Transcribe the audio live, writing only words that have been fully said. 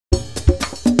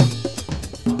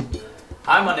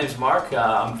Hi, my name's Mark.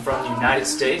 I'm from the United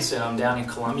States, and I'm down in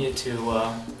Colombia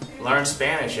to learn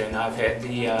Spanish. And I've had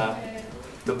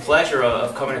the pleasure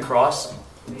of coming across,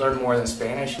 learn more than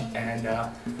Spanish. And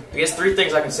I guess three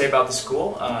things I can say about the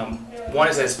school. One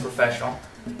is that it's professional.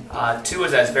 Two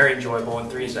is that it's very enjoyable, and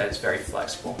three is that it's very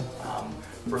flexible.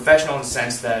 Professional in the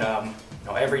sense that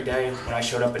every day when I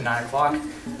showed up at 9 o'clock,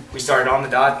 we started on the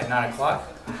dot at 9 o'clock.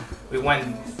 We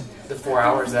went the 4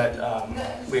 hours that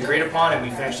we agreed upon, and we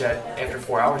finished after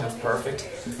 4 hours. It was perfect.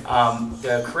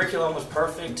 The curriculum was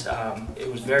perfect. It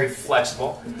was very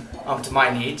flexible to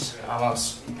my needs. I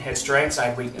had strengths, I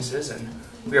had weaknesses, and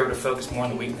we were able to focus more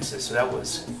on the weaknesses, so that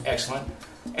was excellent.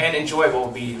 And enjoyable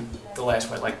would be the last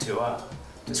way I'd like to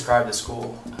describe the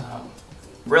school.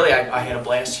 Really, I had a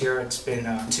blast here. It's been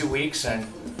 2 weeks, and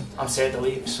I'm sad to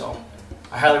leave, so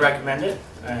I highly recommend it,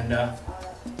 and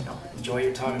enjoy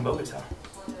your time in Bogota.